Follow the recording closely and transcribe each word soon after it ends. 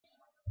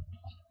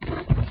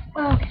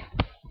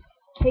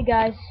Hey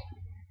guys,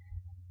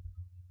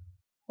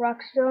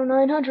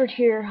 Rockstone900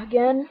 here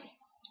again.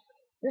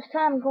 This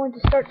time I'm going to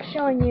start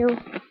showing you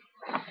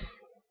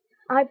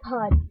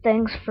iPod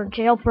things for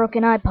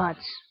jailbroken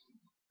iPods.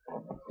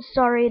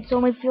 Sorry, it's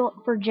only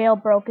for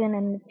jailbroken,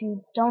 and if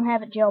you don't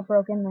have it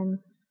jailbroken, then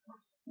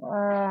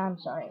I'm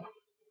sorry.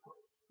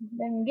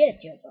 Then get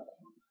it jailbroken.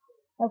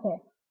 Okay,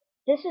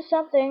 this is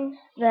something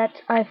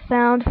that I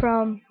found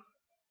from.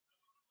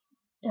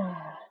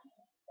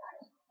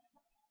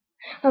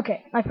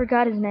 Okay, I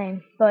forgot his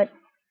name, but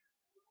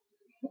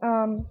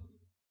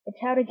it's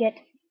how to get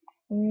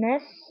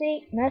NES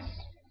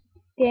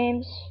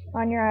games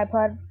on your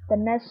iPod. The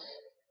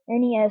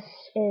NES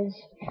is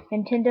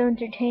Nintendo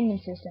Entertainment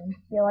System.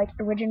 You like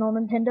original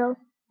Nintendo?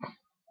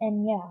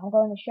 And yeah, I'm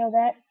going to show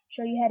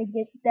you how to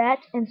get that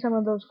and some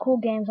of those cool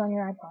games on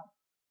your iPod.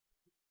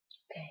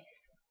 Okay.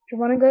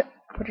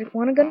 What you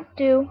want to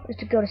do is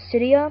to go to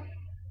Cydia,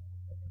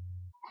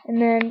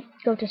 and then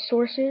go to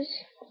Sources,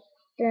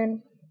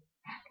 then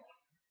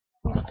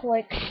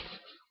click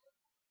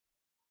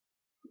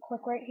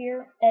right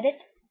here, Edit,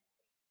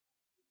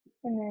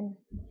 and then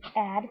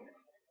Add.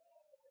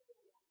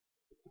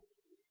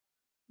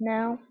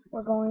 Now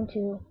we're going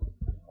to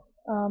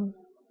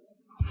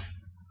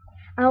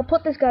I'll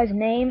put this guy's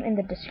name in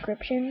the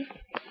description.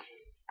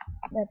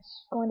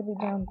 That's going to be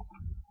down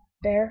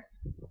there.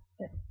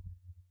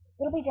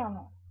 It'll be down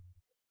there.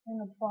 In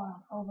the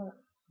bottom, over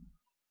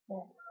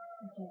there.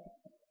 Okay.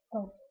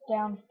 Go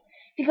down.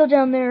 If you go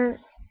down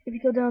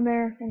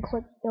there and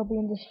click, there'll be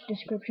in this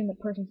description the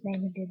person's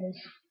name who did this.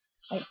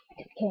 I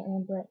can't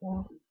remember it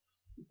now.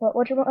 But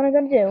what you're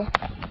going to do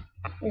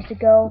is to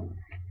go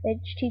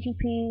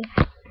HTTP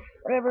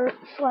whatever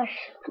slash,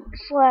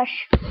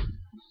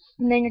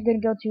 and then you're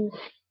going to go to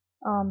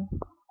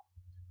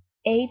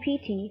apt.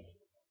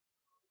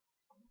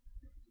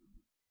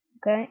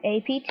 Okay,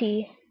 apt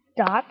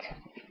dot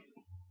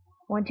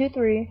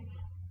 123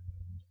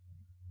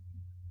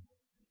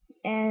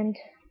 and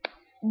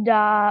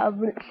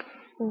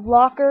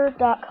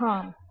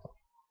locker.com.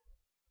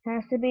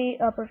 Has to be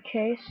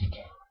uppercased.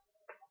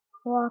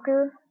 locker.com.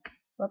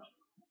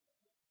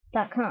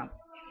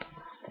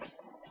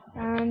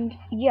 And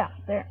yeah,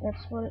 there.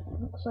 That's what it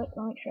looks like.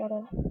 Let me try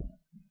to.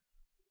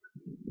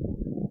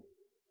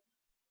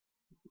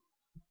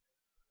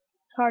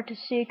 It's hard to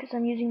see because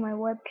I'm using my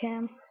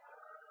webcam.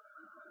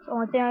 It's the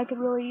only thing I could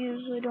really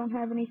use. I don't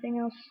have anything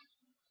else.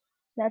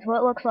 That's what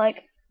it looks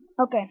like.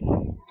 Okay.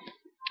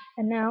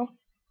 And now,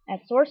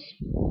 at source,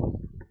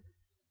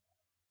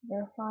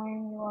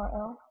 verifying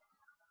URL,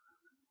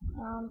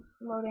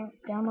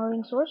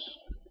 downloading source.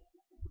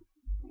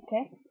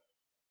 Okay.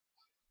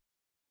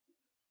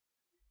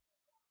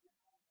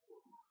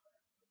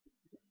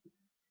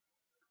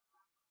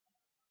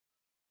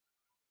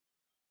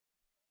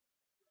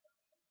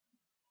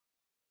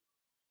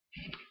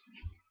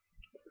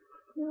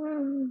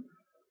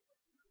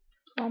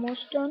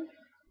 Almost done.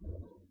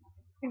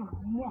 Oh,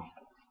 neck.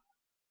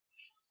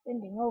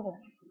 Bending over.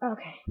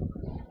 Okay.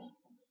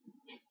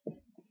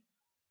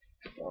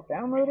 Still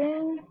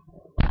downloading.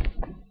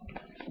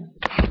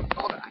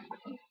 Hold on.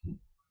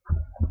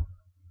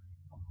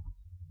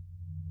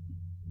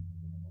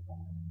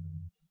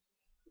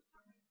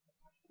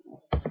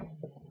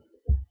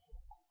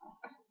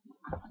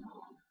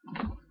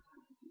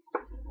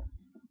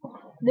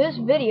 This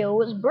video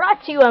was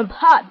brought to you in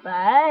part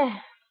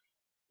by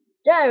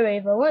Diary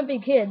of a Wimpy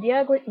Kid, the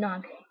Ugly. No,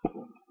 I'm kidding.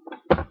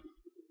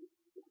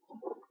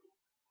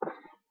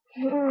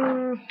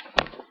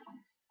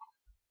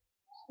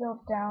 Still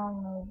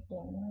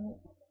downloading.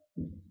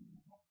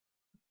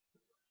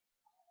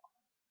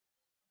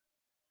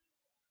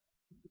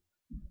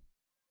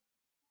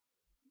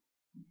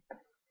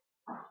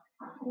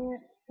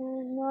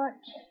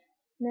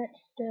 Not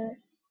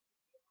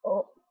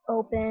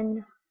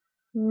open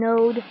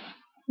node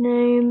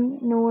name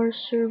nor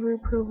server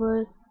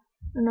provide.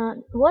 Not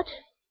what?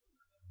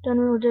 Done.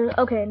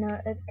 Okay, no,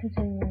 it's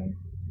continuing.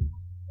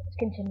 It's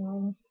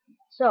continuing.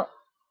 So,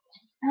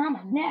 on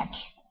my neck.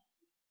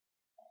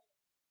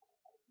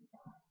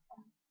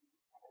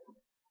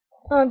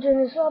 I'm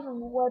doing this off of a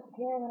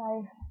webcam, and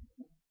I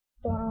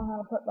don't know how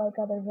to put like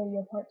other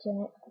video parts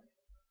in it.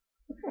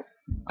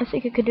 I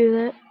think I could do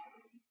that.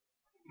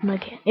 No, I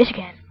can't. Yes, you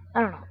can.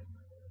 I don't know.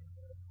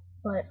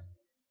 But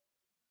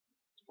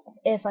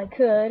if I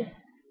could,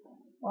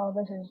 while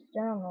this is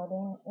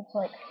downloading, it's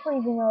like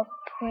freezing up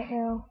right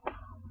now.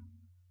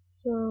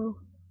 So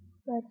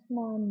that's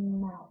my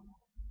mouth.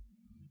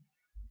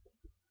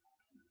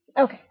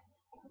 Okay.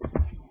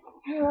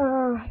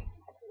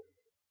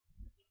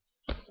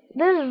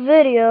 This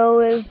video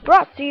is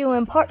brought to you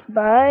in part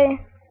by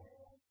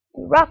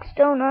the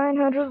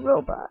Rockstone900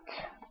 robot.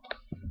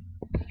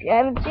 If you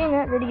haven't seen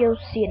that video,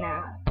 see it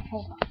now.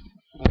 Hold on.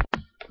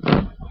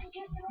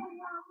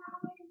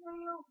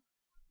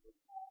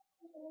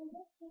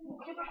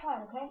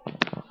 Okay?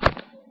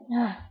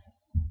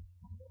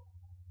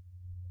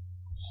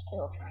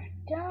 Still trying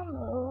to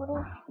download,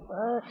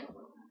 but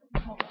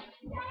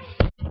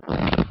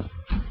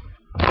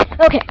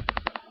okay.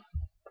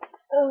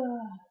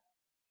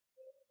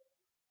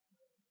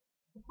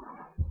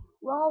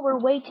 while we're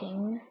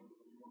waiting,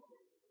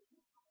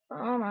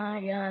 oh my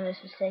god, this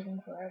is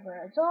taking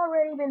forever. It's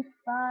already been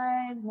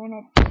 5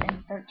 minutes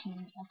and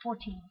 15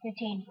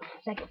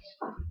 seconds.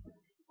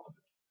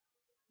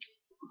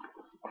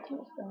 I'm just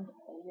going to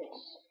play this.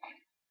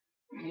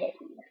 Yay.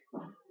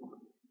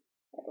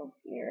 Metal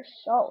Gear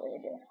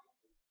Solid.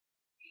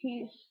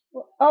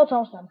 Oh, it's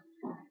almost done.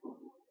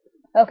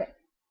 Okay.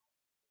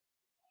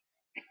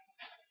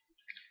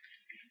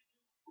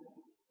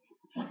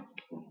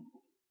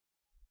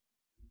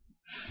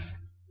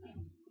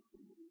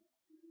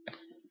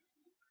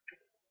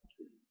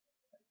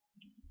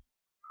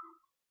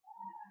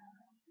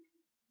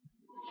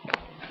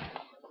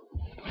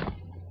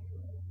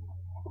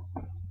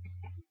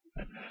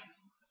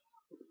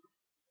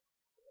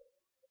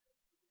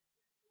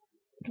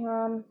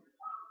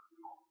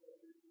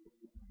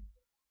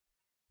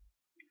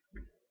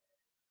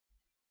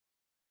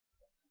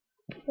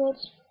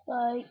 Let's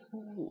fight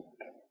Luke.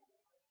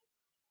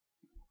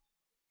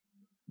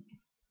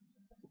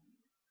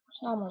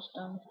 It's almost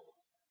done.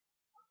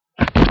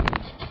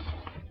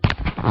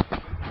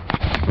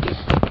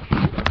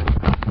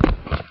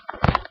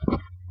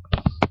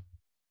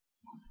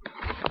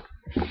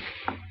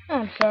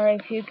 I'm sorry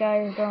if you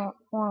guys don't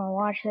want to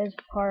watch this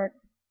part,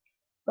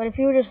 but if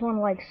you just want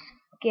to like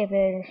skip it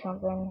or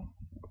something,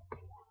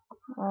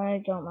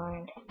 I don't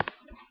mind.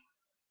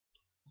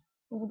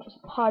 You can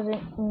just pause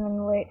it and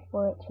then wait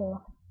for it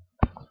to.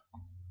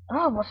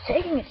 Oh, what's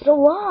taking it so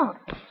long?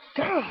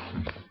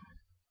 Damn.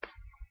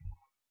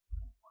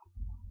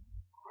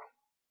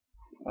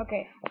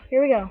 Okay,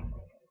 here we go.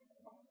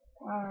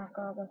 Oh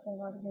god, that's a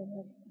lot of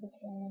this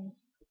game.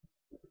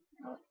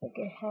 I don't think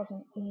it has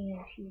an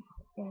ESU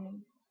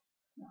game.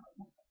 No.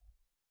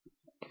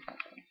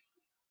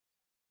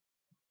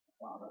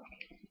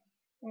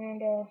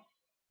 And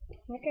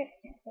okay,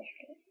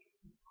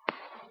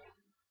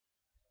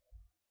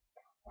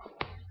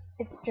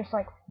 it just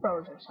like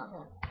froze or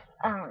something.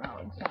 I don't know.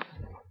 It's not.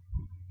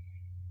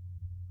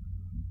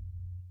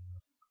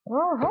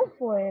 Well,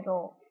 hopefully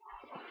it'll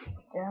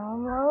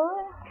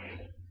download.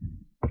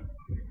 I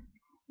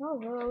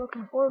was really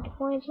looking forward to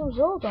playing some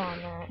Zelda on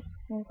that,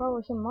 and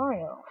probably some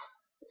Mario,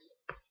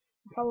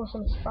 probably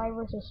some Spy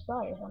vs.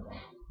 Spy or something.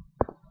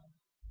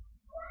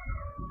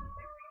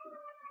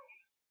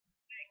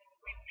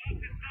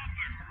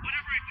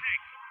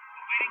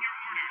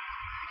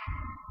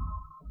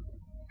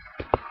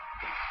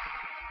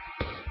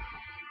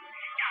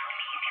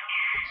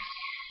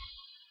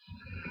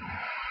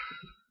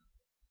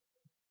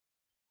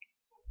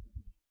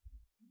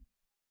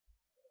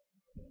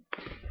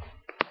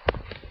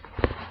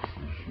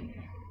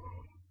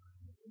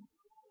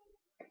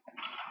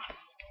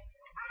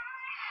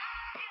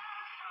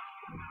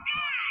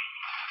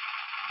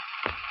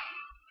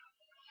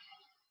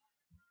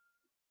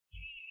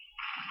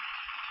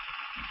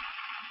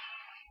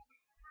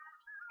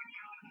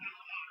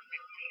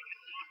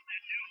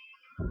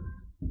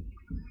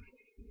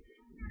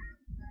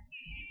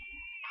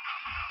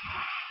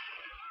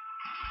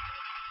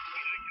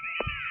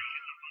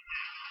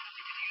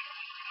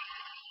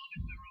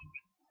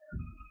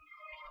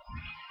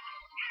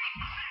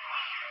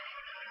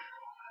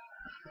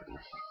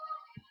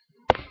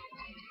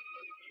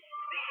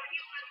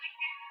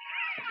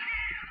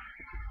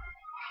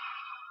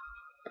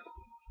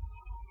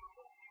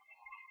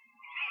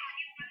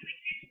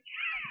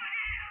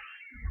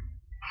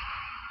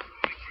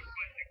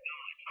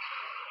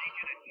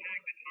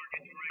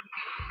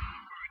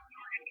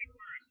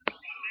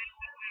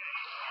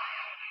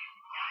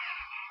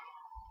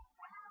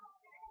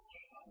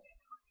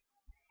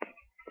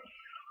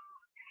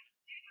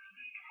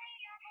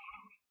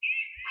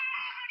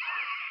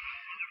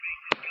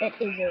 It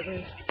is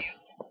over.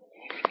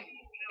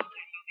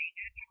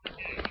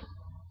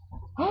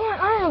 Oh,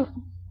 I am.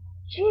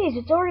 Jeez,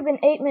 it's already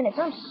been 8 minutes.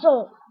 I'm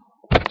so.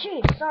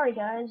 Jeez, sorry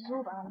guys.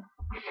 Hold on.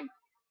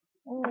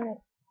 I'm gonna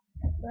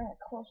bring it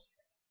close.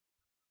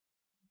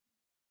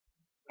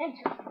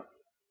 Enter.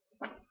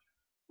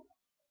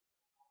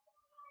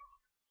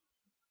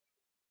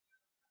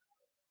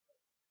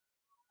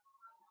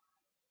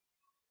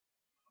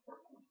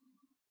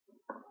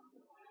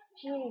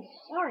 Jeez,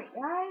 sorry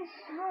guys.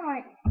 Oh my.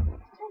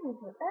 It's taking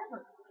forever.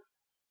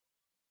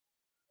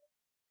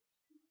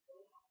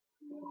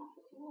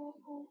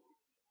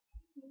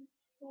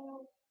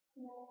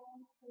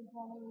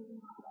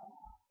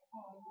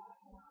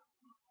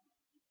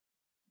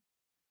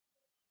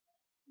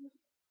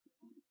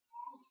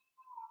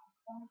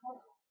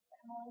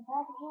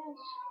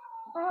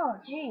 Oh,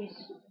 jeez.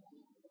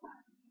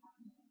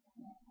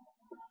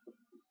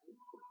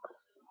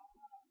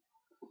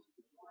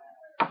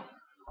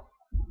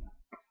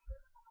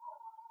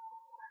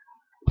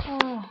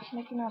 Oh,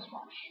 Mickey Mouse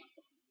watch.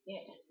 Yeah.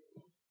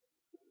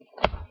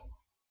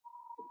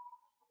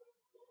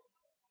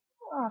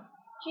 Oh,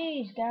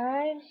 jeez,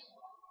 guys.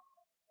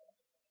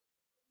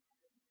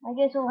 I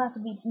guess it'll have to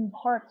be in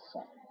parts,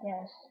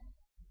 yes.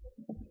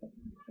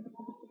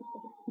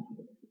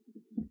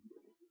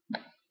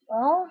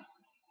 Well,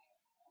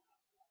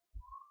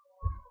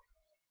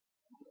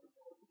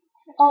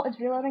 Oh, it's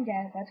reloading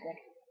data. That's good.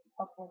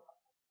 Hopefully.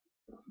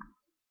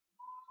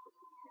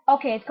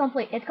 Okay, it's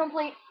complete. It's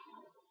complete.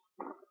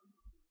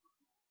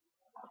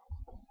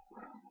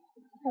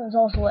 I was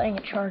also letting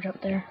it charge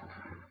up there.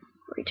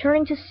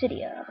 Returning to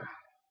Cydia.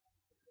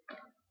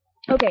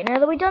 Okay, now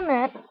that we've done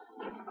that,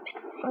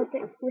 I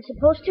think we're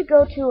supposed to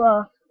go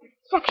to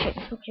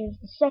sections, which is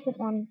the second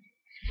one,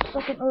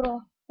 second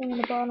little thing in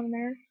the bottom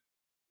there.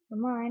 For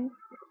mine,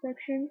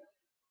 section.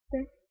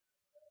 There.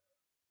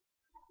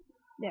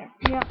 There.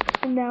 Yep.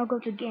 And now go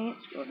to games.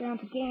 Scroll down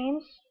to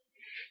games.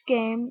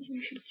 Games.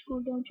 We should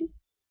scroll down to.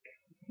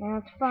 Now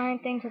let's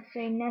find things that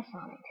say NES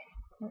on it.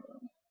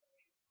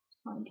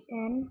 Find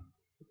N.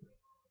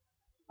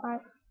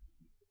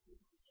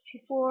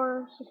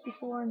 64,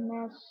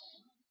 NES.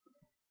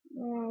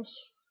 NES.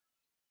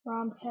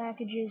 ROM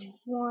packages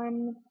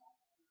 1.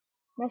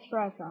 NES for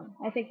iPhone.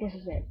 I think this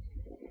is it.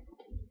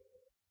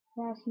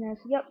 NES.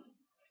 Yep.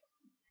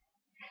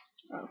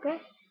 Okay.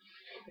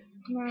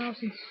 Now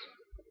since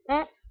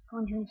that, I'm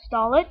going to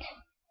install it.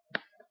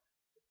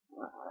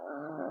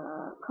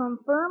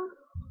 Confirm.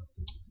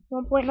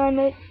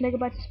 1.9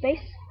 megabytes of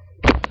space.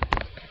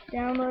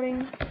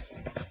 Downloading.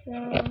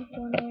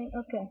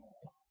 Okay.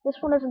 This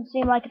one doesn't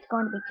seem like it's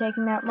going to be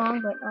taking that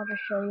long, but I'll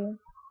just show you.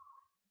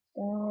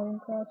 Downloading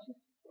process,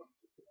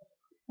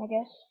 I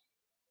guess.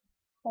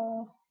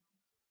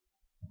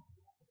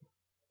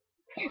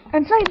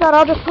 And saying that,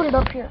 I'll just put it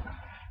up here.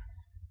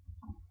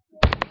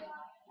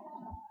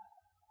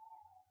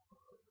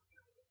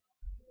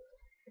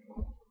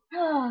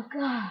 Oh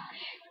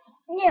gosh.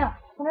 Yeah.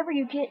 Whenever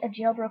you get a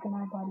jailbroken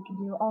iPod, you can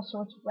do all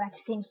sorts of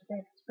wacky things with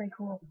it. It's pretty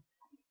cool.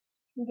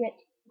 You get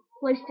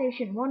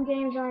PlayStation 1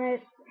 games on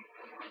it,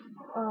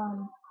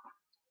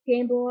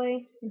 Game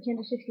Boy,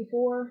 Nintendo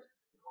 64,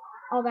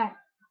 all that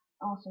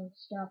awesome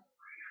stuff.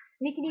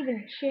 And you can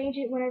even change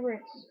it whenever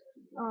it's,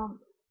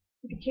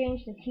 you can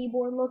change the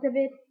keyboard look of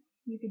it.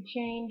 You can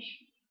change,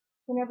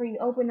 whenever you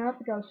open up,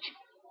 it goes,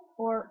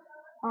 or,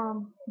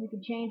 you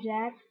can change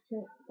that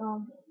to,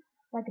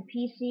 like a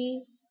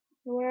PC,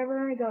 or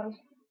whatever, it goes,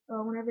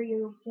 whenever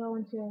you go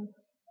into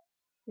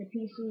the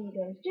PC, it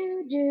goes,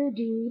 do,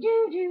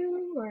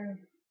 or,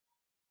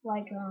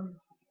 like,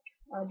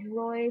 a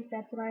droid,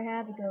 that's what I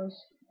have, it goes,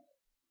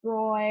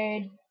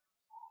 droid,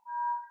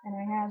 and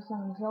I have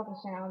some Zelda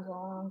sounds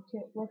along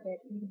with it.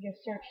 You can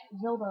just search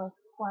Zelda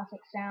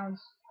classic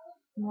sounds,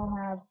 and you'll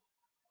have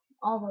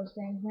all those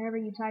things. Whenever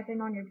you type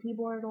in on your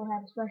keyboard, it'll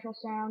have a special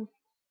sound.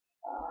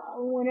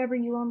 Whenever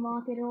you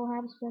unlock it, it'll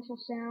have a special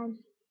sound.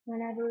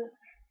 Whenever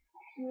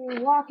you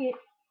lock it, it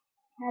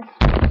has a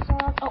special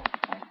sound. Oh,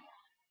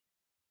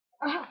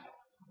 crap!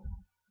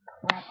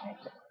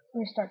 Let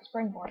me start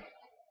Springboard.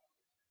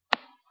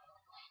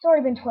 It's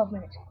already been 12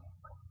 minutes.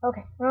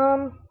 Okay.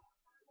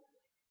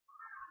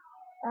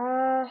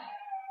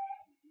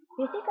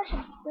 Do you think I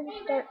should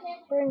restart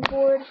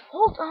Springboard?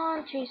 Hold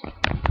on, jeez.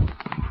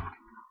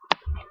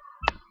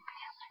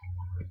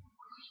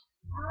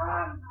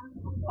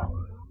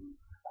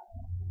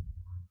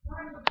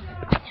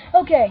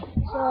 Okay,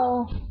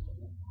 so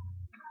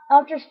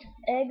I'll just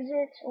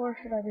exit, or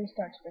should I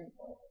restart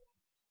Springboard?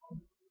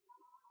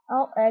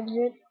 I'll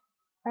exit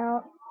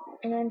out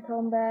and then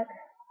come back.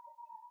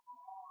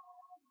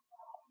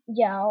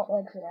 Yeah, I'll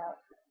exit out.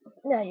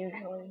 That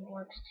usually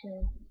works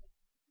too.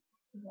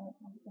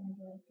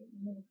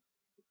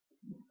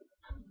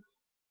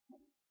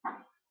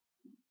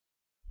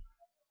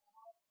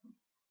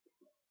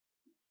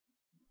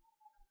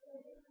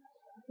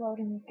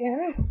 Loading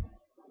again.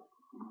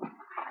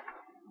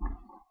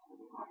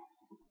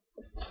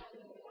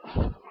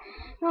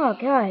 Oh,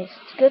 guys,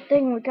 it's a good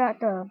thing we got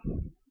the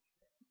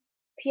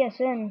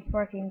PSN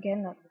working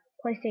again, the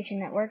PlayStation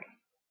Network.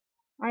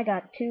 I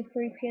got 2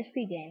 free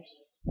PSP games.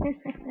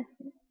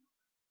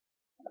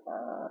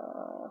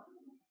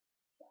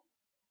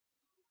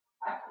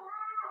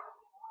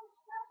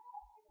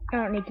 I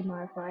don't need to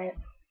modify it.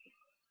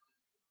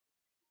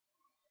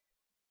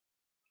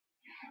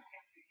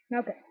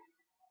 Okay.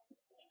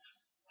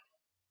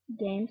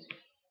 Games.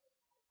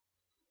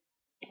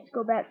 Let's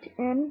go back to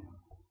N.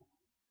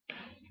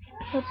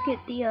 Let's get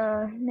the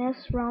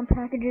NES ROM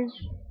packages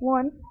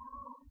 1.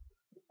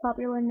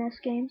 Popular NES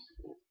games.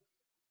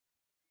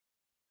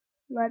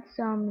 Let's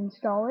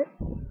install it.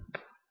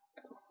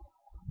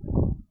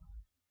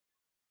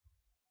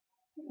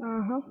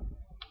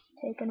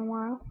 Taking a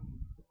while.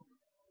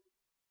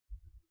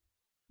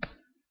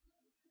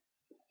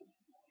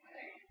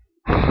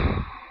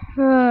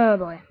 Oh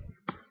boy.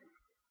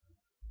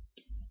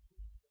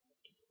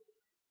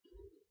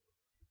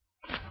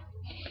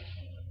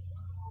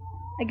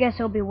 I guess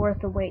it'll be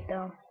worth the wait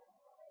though.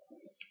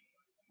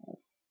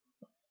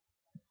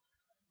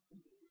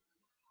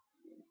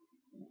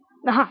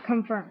 Aha,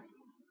 confirm.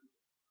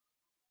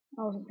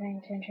 I wasn't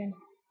paying attention.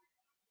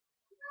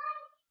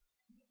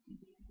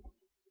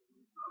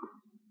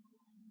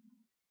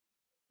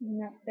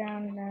 Not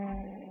down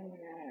there.